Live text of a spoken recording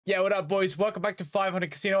Yeah, what up, boys? Welcome back to 500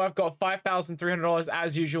 Casino. I've got $5,300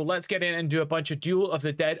 as usual. Let's get in and do a bunch of Duel of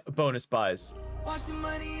the Dead bonus buys. Watch the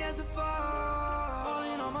money as it fall, all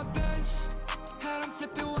in on my bench. Had them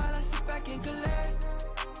flipping while I sit back and collect.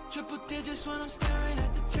 Triple digits when I'm staring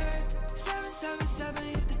at the check. 777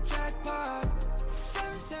 hit the jackpot.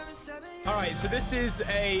 777. All right, so this is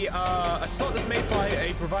a slot that's made by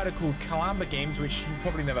a provider called Kalamba Games, which you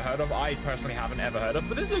probably never heard of. I personally haven't ever heard of,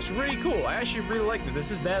 but this looks really cool. I actually really like it.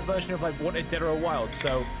 This is their version of like Wanted Dead or Wild.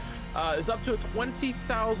 So it's up to a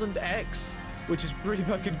 20,000x, which is pretty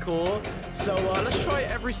fucking cool. So let's try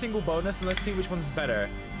every single bonus and let's see which one's better.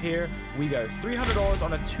 Here we go. $300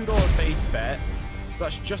 on a $2 base bet. So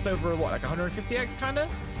that's just over what, like 150x kind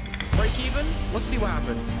of? Break even? Let's see what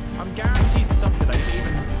happens. I'm guaranteed something. I didn't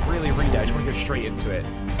even really read it. I just want to go straight into it.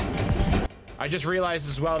 I just realized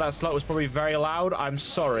as well that slot was probably very loud. I'm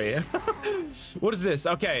sorry. What is this?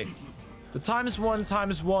 Okay. The times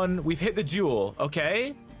one. We've hit the duel.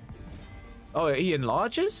 Okay. Oh, he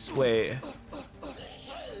enlarges? Wait.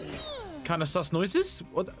 Kind of sus noises?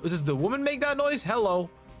 What, does the woman make that noise? Hello.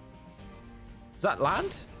 Does that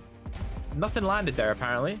land? Nothing landed there,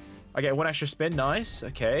 apparently. I get one extra spin. Nice.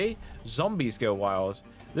 Okay. Zombies go wild.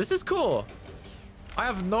 This is cool. I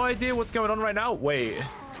have no idea what's going on right now. Wait.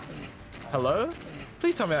 Hello?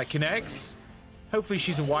 Please tell me that connects. Hopefully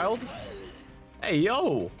she's a wild. Hey,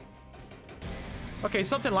 yo. Okay,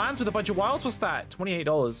 something lands with a bunch of wilds. What's that?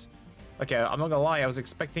 $28. Okay, I'm not gonna lie. I was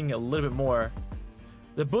expecting a little bit more.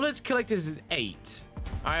 The bullets collected is 8.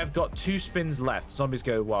 I have got 2 spins left. Zombies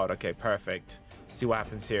go wild. Okay, perfect. Let's see what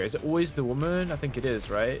happens here. Is it always the woman? I think it is,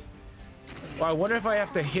 right? Well, I wonder if I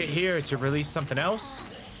have to hit here to release something else.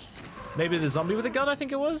 Maybe the zombie with a gun, I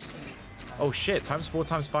think it was. Oh, shit. Times 4,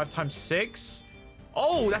 times 5, times 6.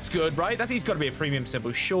 Oh, that's good, right? He's got to be a premium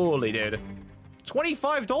symbol. Surely, dude.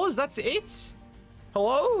 $25? That's it?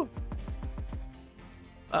 Hello?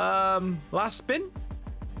 Last spin?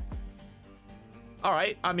 All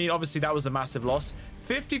right. I mean, obviously, that was a massive loss.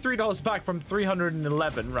 $53 back from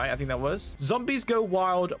 311, right? I think that was. Zombies go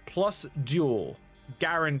wild plus duel.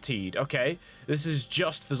 Guaranteed. Okay. This is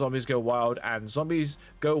just for zombies go wild and zombies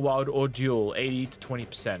go wild or duel 80 to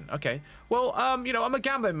 20%. Okay. Well, you know, I'm a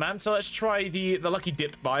gambling man, so let's try the lucky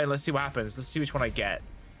dip buy and let's see what happens. Let's see which one I get.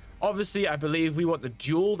 Obviously, I believe we want the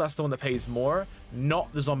duel. That's the one that pays more,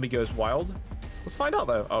 not the zombie goes wild. Let's find out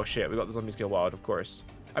though. Oh shit, we got the zombies go wild, of course.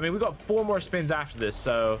 I mean, we got 4 more spins after this,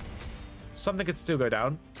 so something could still go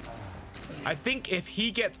down. I think if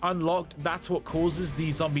he gets unlocked, that's what causes the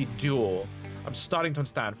zombie duel. I'm starting to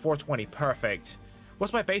understand. 420, perfect.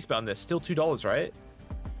 What's my base bet on this? Still $2, right?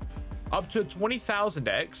 Up to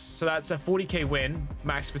 20,000x, so that's a 40k win,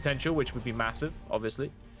 max potential, which would be massive,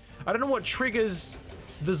 obviously. I don't know what triggers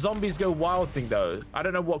the zombies go wild thing, though. I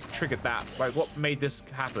don't know what triggered that. Like, what made this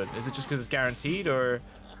happen? Is it just because it's guaranteed, or...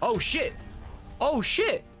 Oh, shit! Oh,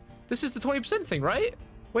 shit! This is the 20% thing, right?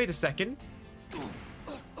 Wait a second.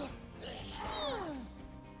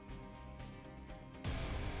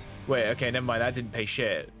 Wait, okay, never mind. That didn't pay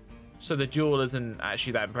shit. So the duel isn't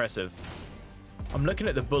actually that impressive. I'm looking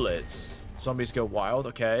at the bullets. Zombies go wild,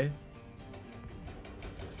 okay.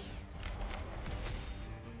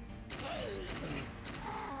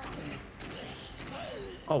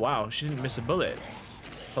 Oh, wow. She didn't miss a bullet.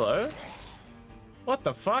 Hello? What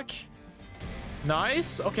the fuck?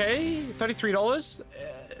 Nice. Okay. $33.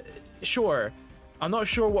 Sure. I'm not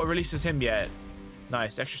sure what releases him yet.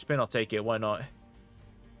 Nice. Extra spin. I'll take it. Why not?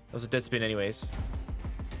 That was a dead spin anyways.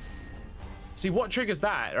 See, what triggers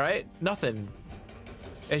that, right? Nothing.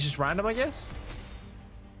 It's just random, I guess.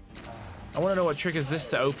 I want to know what triggers this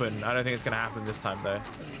to open. I don't think it's going to happen this time, though.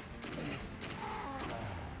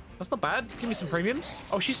 That's not bad. Give me some premiums.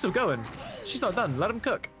 Oh, she's still going. She's not done. Let him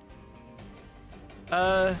cook.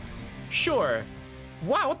 Sure.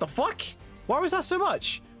 Wow, what the fuck? Why was that so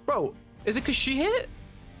much? Bro, is it because she hit?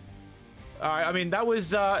 All right, I mean, that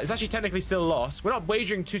was, it's actually technically still a loss. We're not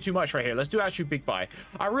wagering too much right here. Let's do actually big buy.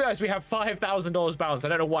 I realize we have $5,000 balance. I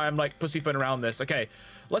don't know why I'm like pussyfooting around this. Okay,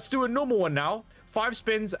 let's do a normal one now. 5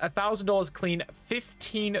 spins, $1,000 clean,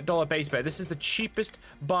 $15 base bet. This is the cheapest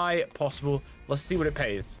buy possible. Let's see what it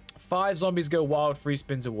pays. 5 zombies go wild, 3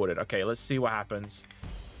 spins awarded. Okay, let's see what happens.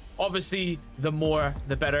 Obviously, the more,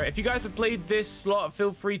 the better. If you guys have played this slot,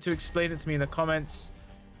 feel free to explain it to me in the comments.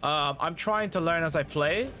 I'm trying to learn as I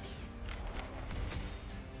play.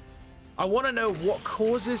 I want to know what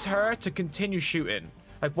causes her to continue shooting.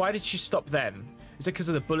 Like, why did she stop then? Is it because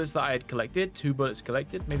of the bullets that I had collected? 2 bullets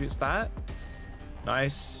collected? Maybe it's that.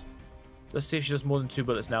 Nice. Let's see if she does more than 2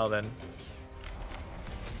 bullets now then.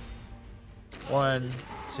 1,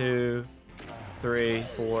 2, 3,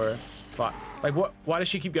 4, But like, what? Why does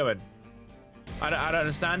she keep going? I don't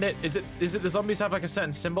understand it. Is it the zombies have like a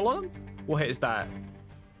certain symbol on them? What hit is that?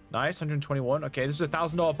 Nice, 121. Okay, this is a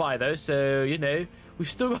 $1,000 buy though, so you know we've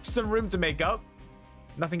still got some room to make up.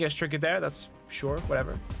 Nothing gets triggered there. That's sure,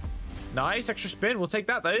 whatever. Nice, extra spin. We'll take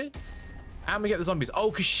that though. And we get the zombies. Oh,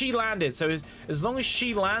 because she landed. So as long as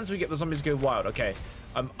she lands, we get the zombies go wild. Okay,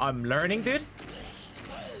 I'm learning, dude.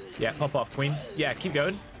 Yeah, pop off, queen. Yeah, keep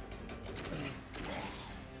going.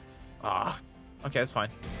 Ah, okay, that's fine.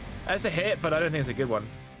 That's a hit, but I don't think it's a good one.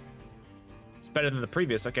 It's better than the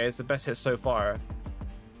previous. Okay, it's the best hit so far.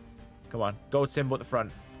 Come on, gold symbol at the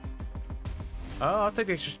front. Oh, I'll take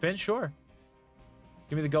the extra spin, sure.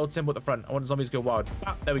 Give me the gold symbol at the front. I want the zombies to go wild.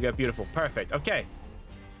 Ah, there we go, beautiful, perfect. Okay.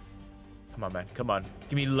 Come on, man, come on.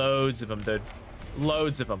 Give me loads of them, dude.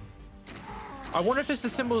 Loads of them. I wonder if it's the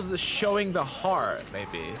symbols that's showing the heart,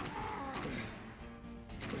 maybe.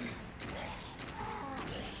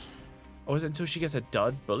 Or is it until she gets a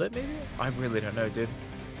dud bullet, maybe? I really don't know, dude.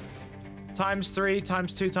 ×3,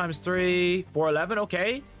 ×2, ×3, 411,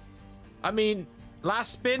 okay. I mean,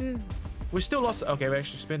 last spin, we still lost. Okay, we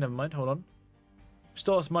actually spin, never mind, hold on.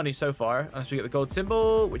 Still lost money so far, unless we get the gold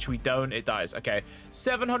symbol, which we don't. It dies. Okay,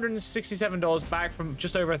 $767 back from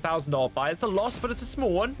just over $1,000 buy. It's a loss, but it's a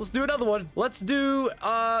small one. Let's do another one. Let's do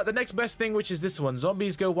the next best thing, which is this one: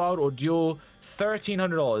 zombies go wild or duel.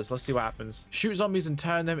 $1,300. Let's see what happens. Shoot zombies and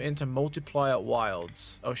turn them into multiplier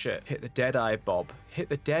wilds. Oh shit! Hit the dead eye bob. Hit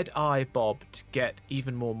the dead eye bob to get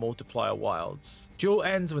even more multiplier wilds. Duel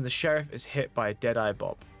ends when the sheriff is hit by a dead eye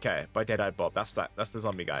bob. Okay, by Dead Eye Bob. That's the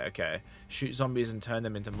zombie guy. Okay. Shoot zombies and turn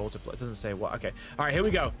them into multiplier. It doesn't say what. Okay. All right, here we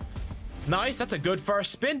go. Nice. That's a good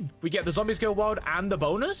first spin. We get the zombies go wild and the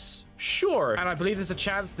bonus. Sure. And I believe there's a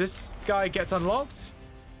chance this guy gets unlocked.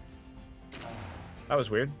 That was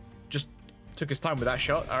weird. Just took his time with that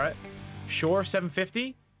shot. All right. Sure.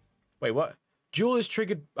 750. Wait, what? Duel is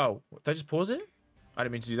triggered. Oh, did I just pause it? I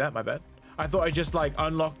didn't mean to do that. My bad. I thought I just like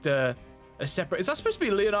unlocked a separate. Is that supposed to be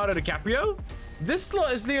Leonardo DiCaprio? This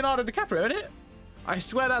slot is Leonardo DiCaprio, isn't it? I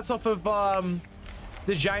swear that's off of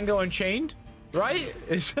the Django Unchained, right?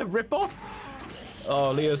 It's a ripoff. Oh,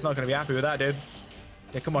 Leo's not gonna be happy with that, dude.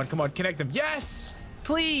 Yeah, come on, connect them. Yes,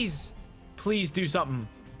 please, please do something.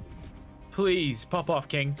 Please pop off,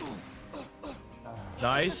 King.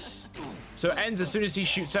 Nice. So it ends as soon as he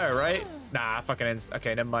shoots her, right? Nah, fucking ends.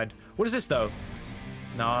 Okay, never mind. What is this though?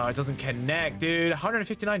 No, it doesn't connect, dude.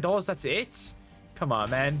 $159, that's it? Come on,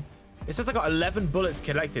 man. It says I got 11 bullets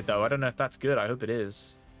collected, though. I don't know if that's good. I hope it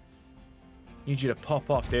is. Need you to pop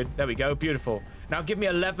off, dude. There we go. Beautiful. Now give me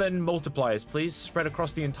 11 multipliers, please. Spread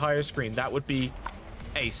across the entire screen. That would be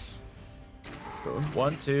ace. Boom.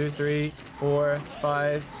 1, 2, 3, 4,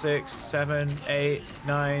 5, 6, 7, 8,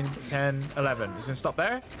 9, 10, 11. Just gonna stop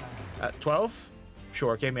there. At 12.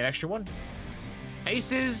 Sure, gave me an extra one.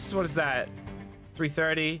 Aces. What is that?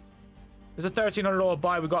 330. There's a $1,300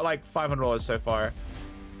 buy. We got like $500 so far.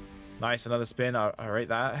 Nice, another spin. I'll rate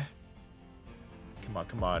that. Come on,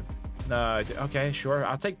 come on. No, okay, sure.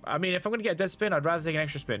 I'll take. I mean, if I'm gonna get a dead spin, I'd rather take an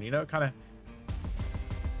extra spin. You know, kind of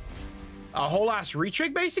a whole ass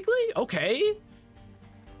retrig, basically. Okay.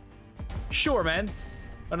 Sure, man.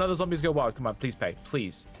 Another zombies go wild. Come on, please pay,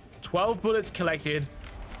 please. 12 bullets collected.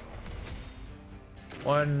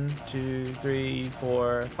 1, 2, 3,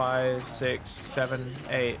 4, 5, 6, 7,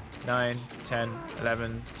 8, 9, 10,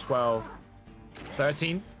 11, 12,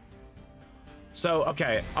 13. So,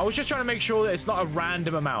 okay. I was just trying to make sure that it's not a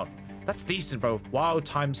random amount. That's decent, bro. Wow,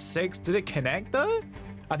 ×6. Did it connect, though?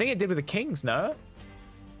 I think it did with the kings, no?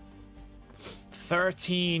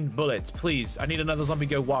 13 bullets, please. I need another zombie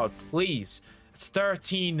go wild, please. It's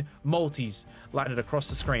 13 multis landed across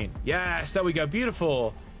the screen. Yes, there we go.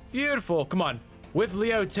 Beautiful. Beautiful. Come on. With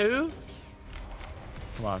Leo too.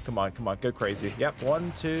 Come on, come on, come on. Go crazy. Yep.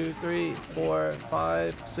 1, 2, 3, 4,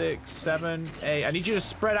 5, 6, 7, 8. I need you to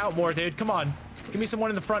spread out more, dude. Come on. Give me someone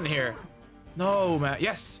in the front here. No, man.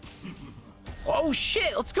 Yes. Oh,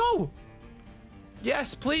 shit. Let's go.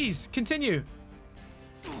 Yes, please. Continue.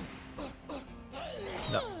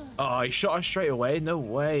 No. Oh, he shot us straight away. No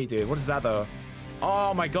way, dude. What is that, though?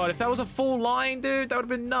 Oh, my God. If that was a full line, dude, that would have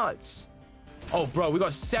been nuts. Oh, bro, we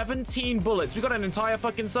got 17 bullets. We got an entire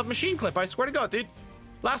fucking submachine clip. I swear to God, dude.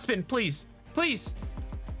 Last spin, please. Please.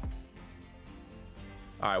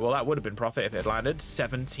 All right, well, that would have been profit if it landed.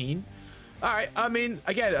 17. All right, I mean,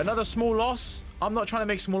 again, another small loss. I'm not trying to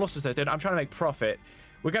make small losses there, dude. I'm trying to make profit.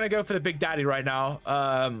 We're going to go for the big daddy right now.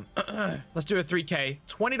 Let's do a 3K.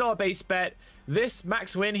 $20 base bet. This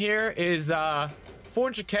max win here is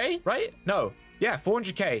 400K, right? No. Yeah,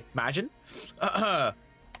 400K. Imagine.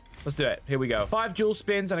 Let's do it. Here we go. 5 dual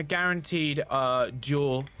spins and a guaranteed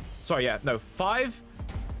dual Sorry, yeah, no, 5.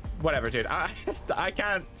 Whatever, dude. I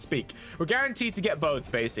can't speak. We're guaranteed to get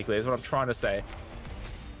both, basically, is what I'm trying to say.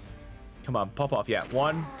 Come on, pop off. Yeah,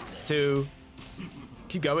 1, 2.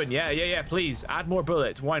 Keep going. Yeah, please. Add more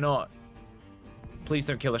bullets. Why not? Please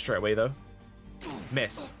don't kill us straight away, though.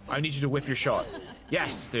 Miss. I need you to whiff your shot.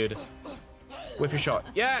 Yes, dude. Whiff your shot.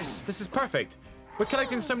 Yes, this is perfect. We're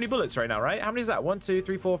collecting so many bullets right now, right? How many is that? 1, 2,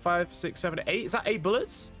 3, 4, 5, 6, 7, 8. Is that 8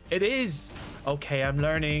 bullets? It is. Okay, I'm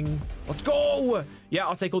learning. Let's go. Yeah,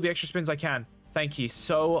 I'll take all the extra spins I can. Thank you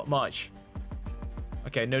so much.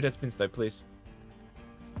 Okay, no dead spins though, please.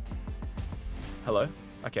 Hello?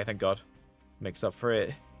 Okay, thank God. Makes up for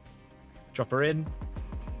it. Drop her in.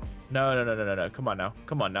 No. Come on now.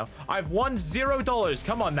 Come on now. I've won $0.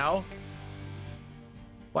 Come on now.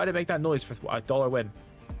 Why did it make that noise for a $1 win?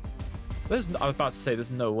 I was about to say,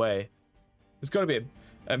 there's no way. There's got to be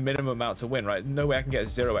a minimum amount to win, right? No way I can get a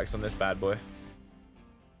 0x on this bad boy.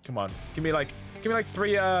 Come on. Give me like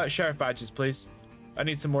 3 sheriff badges, please. I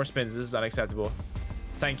need some more spins. This is unacceptable.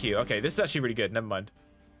 Thank you. Okay, this is actually really good. Never mind.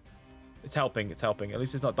 It's helping. It's helping. At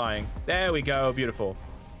least it's not dying. There we go. Beautiful.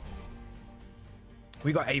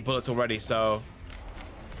 We got 8 bullets already, so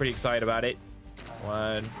pretty excited about it.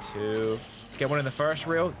 1, 2. Get one in the first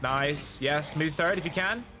reel. Nice. Yes. Move third if you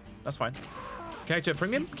can. That's fine. Connect to a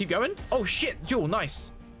premium. Keep going. Oh, shit. Duel.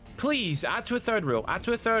 Nice. Please add to a third reel. Add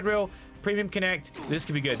to a third reel. Premium connect. This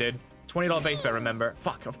could be good, dude. $20 base bet, remember.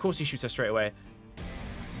 Fuck. Of course he shoots us straight away.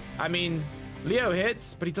 I mean, Leo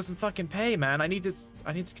hits, but he doesn't fucking pay, man. I need to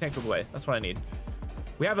connect all the way. That's what I need.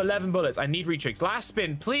 We have 11 bullets. I need retricks. Last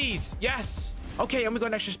spin, please. Yes. Okay, and we got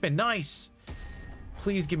an extra spin. Nice.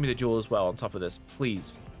 Please give me the jewel as well on top of this.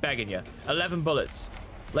 Please. Begging you. 11 bullets.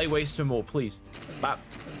 Lay waste to them all, please. Bap.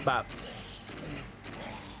 Bap.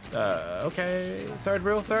 Okay. Third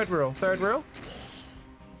reel. Third reel. Third reel.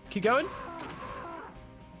 Keep going.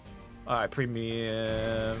 All right,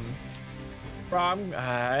 premium. Wrong.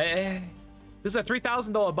 This is a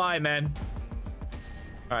 $3,000 buy, man.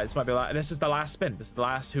 All right, this might be a lot. This is the last spin. This is the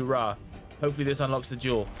last hoorah. Hopefully this unlocks the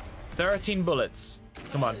jewel. 13 bullets.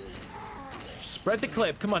 Come on. Spread the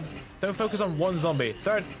clip. Come on. Don't focus on one zombie.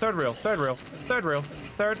 Third reel. Third reel. Third reel.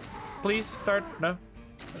 Third. Please. Third. No.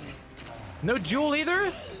 No jewel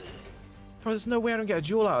either? Bro, there's no way I don't get a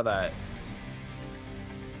jewel out of that.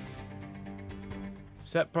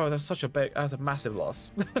 Bro, that's such a big... That's a massive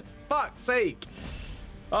loss. Fuck's sake.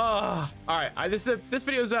 Oh, all right. This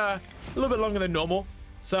video is a little bit longer than normal.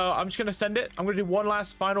 So I'm just going to send it. I'm going to do one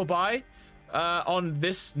last final buy on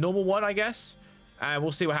this normal one, I guess. And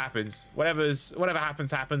we'll see what happens. Whatever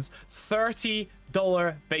happens, happens.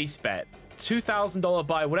 $30 base bet. $2,000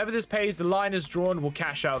 buy. Whatever this pays, the line is drawn. We'll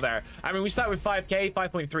cash out there. I mean, we start with 5K,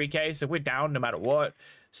 5.3K. So we're down no matter what.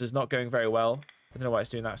 This is not going very well. I don't know why it's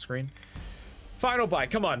doing that screen. Final buy.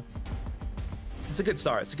 Come on. It's a good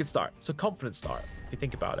start. It's a good start. It's a confident start, if you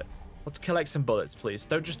think about it. Let's collect some bullets, please.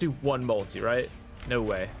 Don't just do one multi, right? No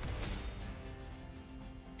way.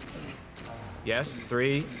 Yes,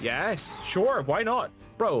 3. Yes, sure. Why not?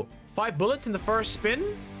 Bro, 5 bullets in the first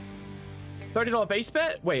spin? $30 base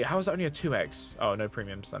bet? Wait, how is that only a 2x? Oh, no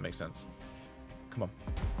premiums. That makes sense. Come on.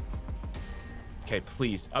 Okay,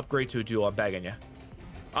 please. Upgrade to a duel. I'm begging you.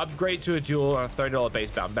 Upgrade to a duel on a $30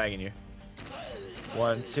 base bet. I'm begging you.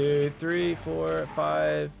 1, 2, 3, 4,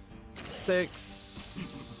 5,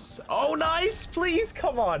 6. Oh, nice. Please,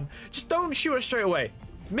 come on. Just don't shoot us straight away.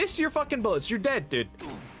 Miss your fucking bullets. You're dead, dude.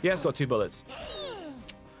 He has got 2 bullets.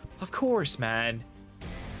 Of course, man.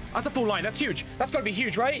 That's a full line. That's huge. That's gotta be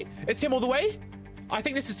huge, right? It's him all the way. I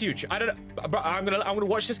think this is huge. I don't know. Bro, I'm gonna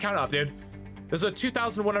watch this count up, dude. There's a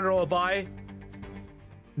 $2,100 buy.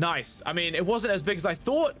 Nice. I mean, it wasn't as big as I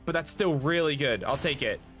thought, but that's still really good. I'll take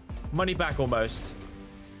it. Money back almost.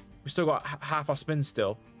 We still got half our spins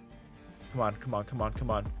still. Come on, come on, come on,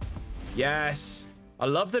 come on. Yes. I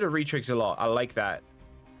love that it retricks a lot. I like that.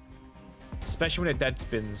 Especially when it dead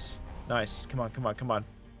spins. Nice. Come on, come on, come on.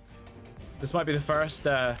 This might be the first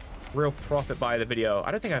real profit buy of the video.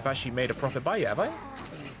 I don't think I've actually made a profit buy yet, have I?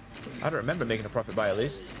 I don't remember making a profit buy at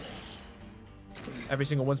least. Every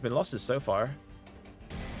single one's been losses so far.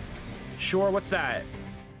 Sure, what's that?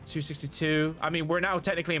 262. I mean, we're now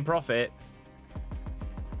technically in profit.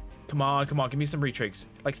 Come on, come on. Give me some retricks.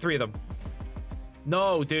 Like 3 of them.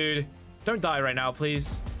 No, dude. Don't die right now,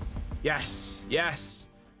 please. Yes. Yes.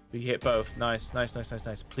 We hit both. Nice, nice, nice, nice,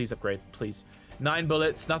 nice. Please upgrade, please. 9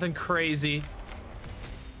 bullets. Nothing crazy.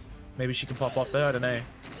 Maybe she can pop off there. I don't know.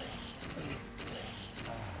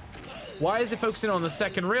 Why is it focusing on the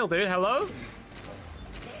second reel, dude? Hello?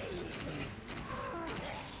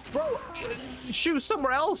 Bro, shoot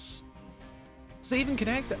somewhere else. Does they even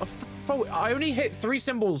connect? Oh, bro, I only hit 3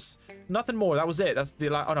 symbols. Nothing more. That was it. That's the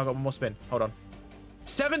last. Oh, no, I got one more spin. Hold on.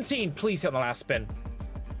 17. Please hit on the last spin.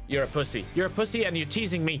 You're a pussy. You're a pussy and you're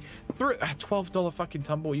teasing me. $12 fucking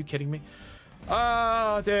tumble. Are you kidding me?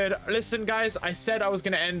 Oh, dude. Listen, guys. I said I was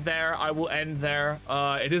going to end there. I will end there.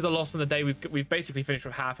 It is a loss on the day. We've basically finished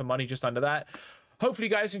with half of money, just under that. Hopefully,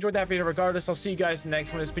 you guys enjoyed that video regardless. I'll see you guys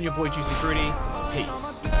next one. It's been your boy, Juicy Fruity.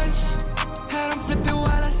 Peace. Had 'em flipping while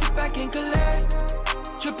I sit back and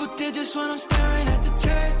collect. Triple digits when I'm staring at the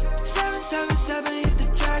check. 777 hit the